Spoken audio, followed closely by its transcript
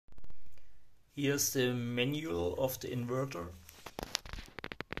Here's the manual of the inverter.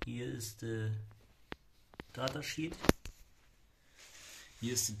 Here is the data sheet.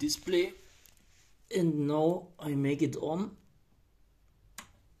 Here's the display. And now I make it on.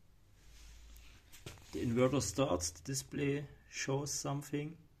 The inverter starts, the display shows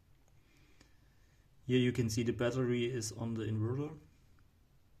something. Here you can see the battery is on the inverter.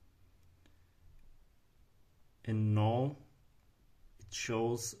 And now it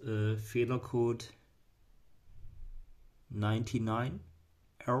shows a failure code 99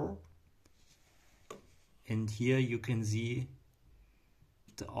 error. And here you can see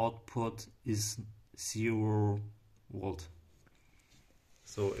the output is 0 volt.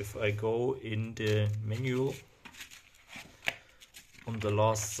 So if I go in the menu on the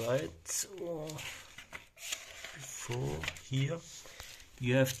last side, before here,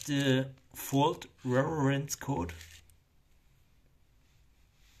 you have the fault reference code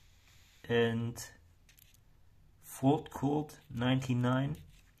and fault code 99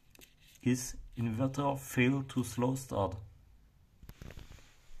 is inverter fail to slow start.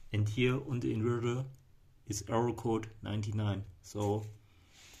 And here on the inverter is error code 99. So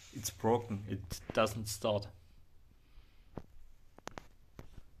it's broken, it doesn't start.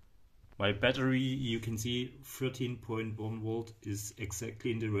 My battery, you can see 13.1 volt is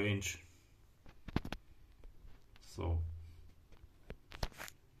exactly in the range. So